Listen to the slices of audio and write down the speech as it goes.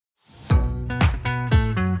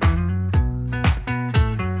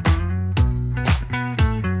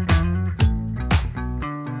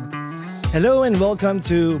Hello and welcome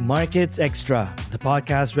to Markets Extra, the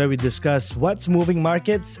podcast where we discuss what's moving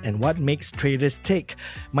markets and what makes traders tick.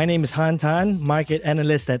 My name is Han Tan, market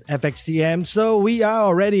analyst at FXTM. So we are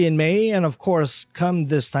already in May, and of course, come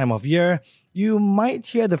this time of year, you might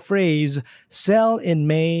hear the phrase, sell in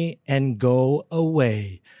May and go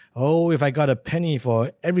away. Oh, if I got a penny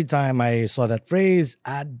for every time I saw that phrase,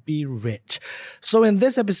 I'd be rich. So in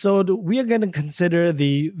this episode, we are going to consider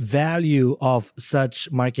the value of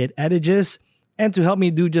such market adages. And to help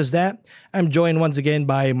me do just that, I'm joined once again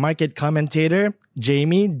by market commentator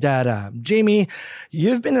Jamie Dada. Jamie,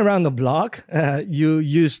 you've been around the block. You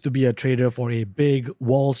used to be a trader for a big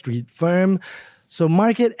Wall Street firm. So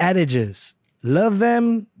market adages, love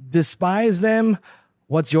them, despise them.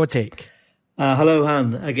 What's your take? Hello,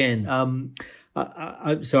 Han, again.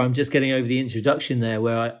 So I'm just getting over the introduction there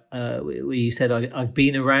where you said I've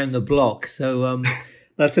been around the block. So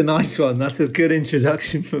that's a nice one. That's a good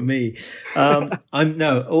introduction for me.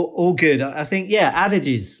 All good. I think,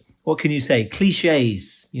 adages. What can you say?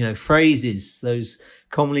 Cliches, phrases, those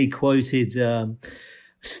commonly quoted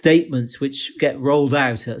statements which get rolled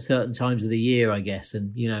out at certain times of the year, I guess.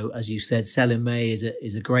 And, as you said, sell in May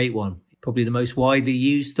is a great one. Probably the most widely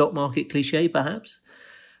used stock market cliche, perhaps.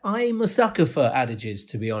 I'm a sucker for adages,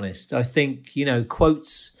 to be honest. I think,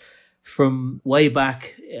 quotes from way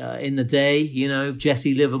back in the day,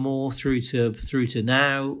 Jesse Livermore through to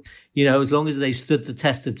now, as long as they've stood the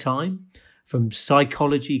test of time, from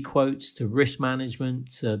psychology quotes to risk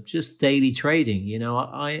management to just daily trading,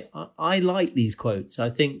 I like these quotes. I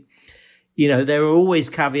think, there are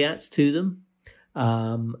always caveats to them.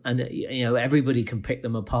 Everybody can pick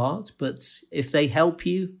them apart, but if they help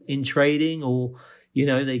you in trading or,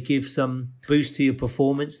 they give some boost to your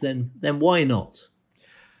performance, then why not?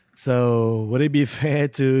 So would it be fair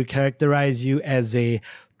to characterize you as a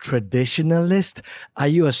traditionalist? Are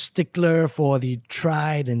you a stickler for the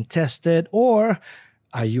tried and tested, or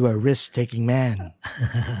are you a risk-taking man?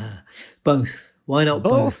 Both. Why not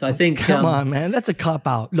both? I think. Come on, man. That's a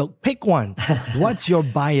cop-out. Look, pick one. What's your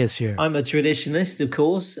bias here? I'm a traditionalist, of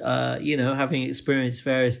course, having experienced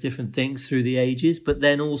various different things through the ages. But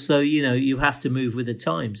then also, you have to move with the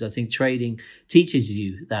times. I think trading teaches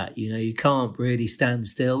you that, you can't really stand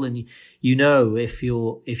still. And, if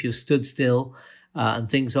you're stood still and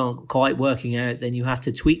things aren't quite working out, then you have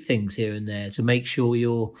to tweak things here and there to make sure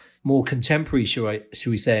you're more contemporary, should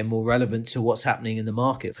we say, and more relevant to what's happening in the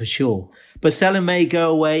market, for sure. But sell in May,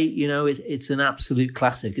 go away, it's an absolute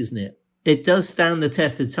classic, isn't it? It does stand the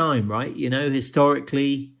test of time, right?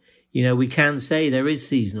 Historically, we can say there is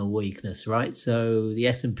seasonal weakness, right? So the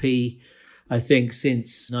S&P, I think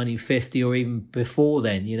since 1950 or even before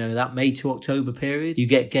then, that May to October period, you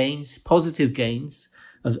get gains, positive gains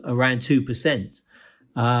of around 2%.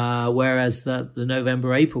 Whereas the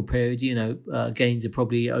November-April period, gains are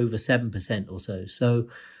probably over 7% or so. So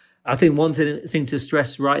I think one thing to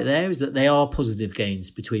stress right there is that they are positive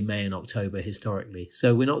gains between May and October historically.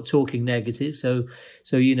 So we're not talking negative. So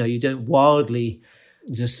you don't wildly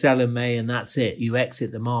just sell in May and that's it. You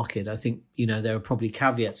exit the market. I think, there are probably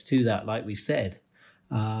caveats to that, like we've said.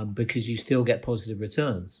 Because you still get positive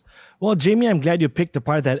returns. Well, Jamie, I'm glad you picked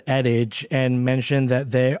apart that adage and mentioned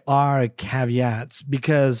that there are caveats,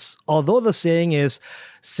 because although the saying is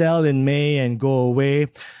sell in May and go away,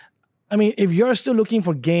 I mean, if you're still looking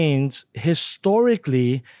for gains,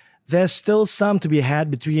 historically, there's still some to be had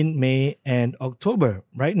between May and October,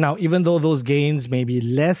 right? Now, even though those gains may be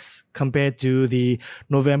less compared to the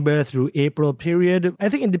November through April period, I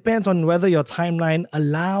think it depends on whether your timeline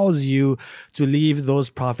allows you to leave those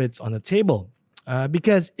profits on the table.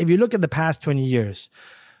 Because if you look at the past 20 years,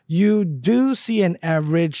 you do see an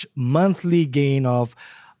average monthly gain of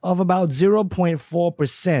about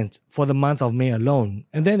 0.4% for the month of May alone.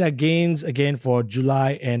 And then that gains again for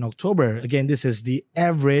July and October. Again, this is the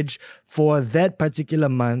average for that particular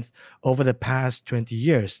month over the past 20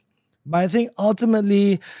 years. But I think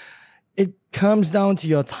ultimately it comes down to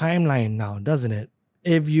your timeline now, doesn't it?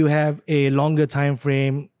 If you have a longer time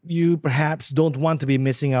frame, you perhaps don't want to be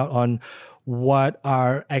missing out on what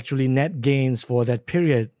are actually net gains for that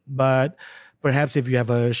period. But perhaps if you have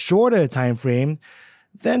a shorter time frame,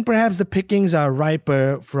 then perhaps the pickings are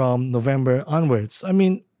riper from November onwards. I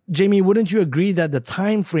mean, Jamie, wouldn't you agree that the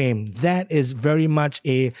time frame, that is very much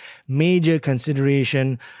a major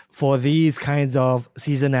consideration for these kinds of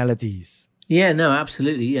seasonalities? Yeah, no,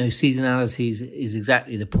 absolutely. Seasonality is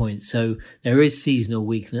exactly the point. So there is seasonal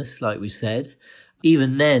weakness, like we said.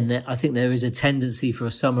 Even then, I think there is a tendency for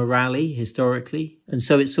a summer rally historically. And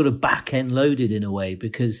so it's sort of back-end loaded in a way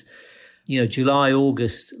because, July,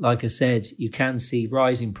 August, like I said, you can see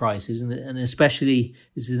rising prices. And especially,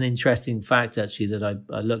 this is an interesting fact actually that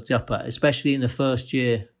I looked up at, especially in the first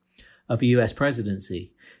year of a US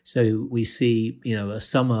presidency. So we see, a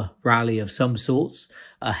summer rally of some sorts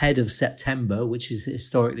ahead of September, which is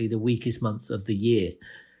historically the weakest month of the year.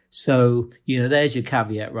 So, there's your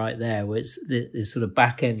caveat right there, where it's this sort of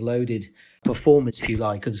back end loaded performance, if you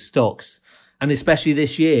like, of stocks. And especially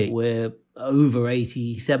this year, we're over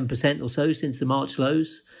 87% or so since the March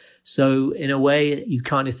lows. So in a way, you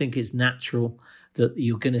kind of think it's natural that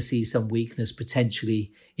you're going to see some weakness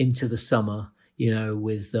potentially into the summer,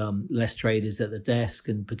 with less traders at the desk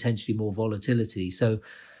and potentially more volatility. So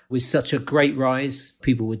with such a great rise,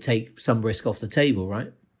 people would take some risk off the table,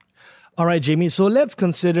 right? All right, Jamie. So let's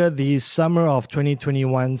consider the summer of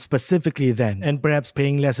 2021 specifically then, and perhaps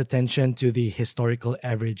paying less attention to the historical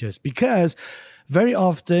averages, because very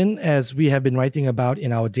often, as we have been writing about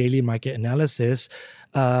in our daily market analysis,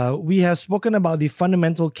 we have spoken about the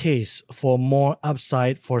fundamental case for more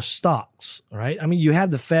upside for stocks, right? I mean, you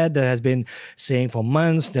have the Fed that has been saying for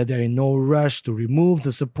months that they're in no rush to remove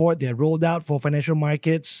the support they had rolled out for financial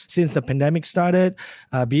markets since the pandemic started,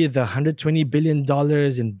 be it the $120 billion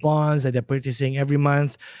in bonds that they're purchasing every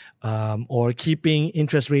month, or keeping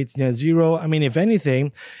interest rates near zero. I mean, if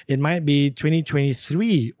anything, it might be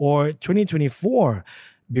 2023 or 2024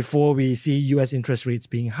 before we see US interest rates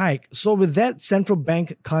being hiked. So with that central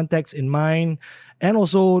bank context in mind, and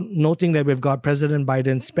also noting that we've got President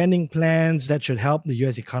Biden's spending plans that should help the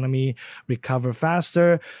US economy recover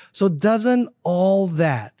faster. So doesn't all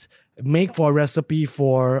that make for a recipe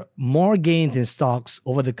for more gains in stocks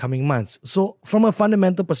over the coming months? So from a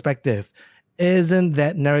fundamental perspective, isn't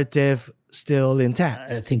that narrative still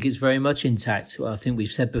intact? I think it's very much intact. Well, I think we've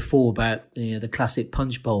said before about the classic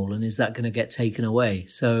punch bowl, and is that going to get taken away?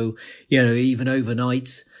 So, even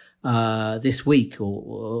overnight, this week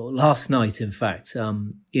or last night, in fact,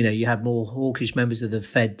 you had more hawkish members of the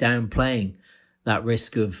Fed downplaying that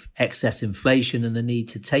risk of excess inflation and the need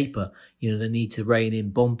to taper, the need to rein in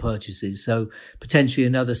bond purchases. So potentially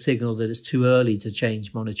another signal that it's too early to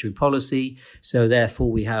change monetary policy. So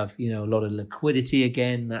therefore we have, a lot of liquidity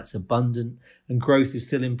again, that's abundant, and growth is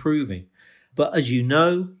still improving. But as you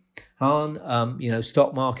know, Han,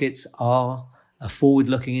 stock markets are a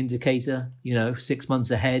forward-looking indicator, 6 months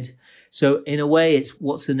ahead. So in a way, it's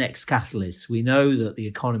what's the next catalyst? We know that the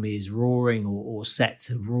economy is roaring or set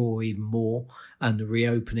to roar even more, and the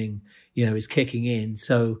reopening, is kicking in.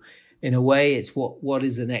 So in a way, it's what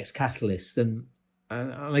is the next catalyst? And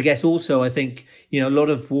I guess also, I think, a lot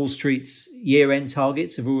of Wall Street's year-end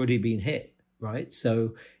targets have already been hit, right?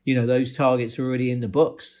 So, those targets are already in the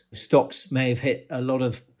books. Stocks may have hit a lot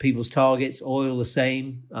of people's targets, oil the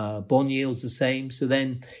same, bond yields the same. So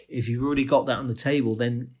then if you've already got that on the table,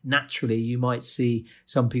 then naturally you might see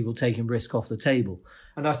some people taking risk off the table.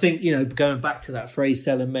 And I think, going back to that phrase,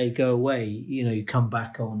 sell and may go away, you come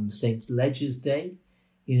back on St. Ledger's Day,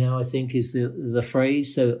 I think is the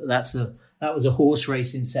phrase. So that was a horse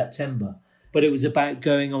race in September, but it was about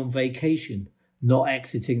going on vacation, not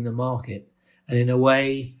exiting the market. And in a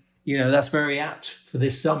way, that's very apt for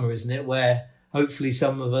this summer, isn't it? Where hopefully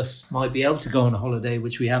some of us might be able to go on a holiday,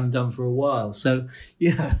 which we haven't done for a while. So,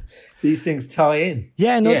 these things tie in.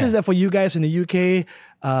 Yeah, I noticed that for you guys in the UK,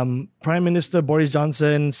 Prime Minister Boris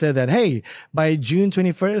Johnson said that, hey, by June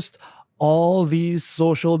 21st, all these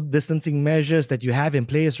social distancing measures that you have in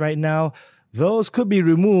place right now, those could be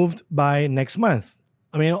removed by next month.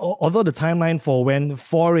 I mean, although the timeline for when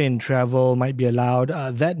foreign travel might be allowed,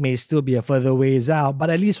 that may still be a further ways out. But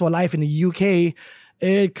at least for life in the UK,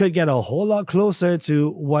 it could get a whole lot closer to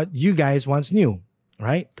what you guys once knew,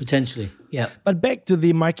 right? Potentially, yeah. But back to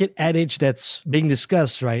the market adage that's being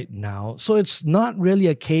discussed right now. So it's not really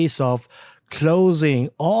a case of closing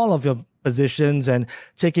all of your positions and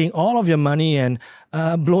taking all of your money and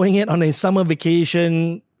blowing it on a summer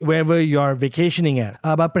vacation wherever you're vacationing at.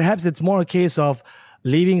 But perhaps it's more a case of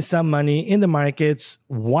leaving some money in the markets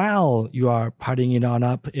while you are partying it on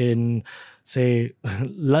up in, say,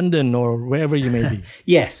 London or wherever you may be.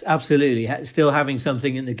 Yes, absolutely. Still having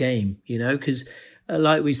something in the game, because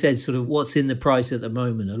like we said, sort of what's in the price at the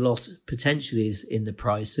moment, a lot potentially is in the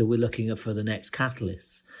price. So we're looking for the next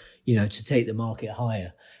catalysts, to take the market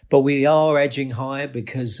higher. But we are edging higher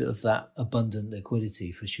because of that abundant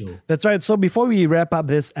liquidity, for sure. That's right. So before we wrap up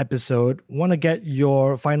this episode, want to get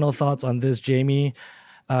your final thoughts on this, Jamie,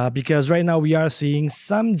 because right now we are seeing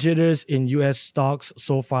some jitters in US stocks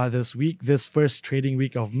so far this week, this first trading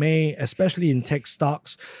week of May, especially in tech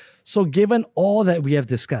stocks. So given all that we have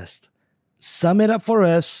discussed, sum it up for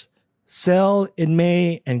us, sell in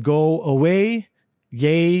May and go away,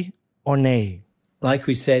 yay or nay? Like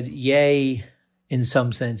we said, yay in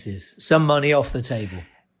some senses. Some money off the table.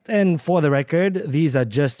 And for the record, these are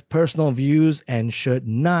just personal views and should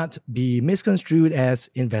not be misconstrued as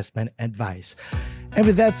investment advice. And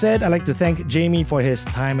with that said, I'd like to thank Jamie for his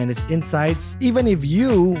time and his insights. Even if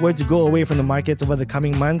you were to go away from the markets over the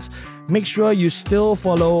coming months, make sure you still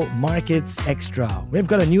follow Markets Extra. We've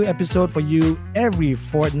got a new episode for you every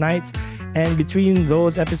fortnight. And between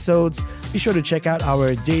those episodes, be sure to check out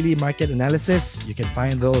our daily market analysis. You can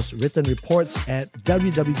find those written reports at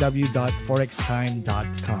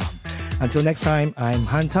www.forextime.com. Until next time, I'm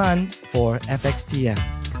Han Tan for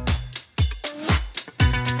FXTM.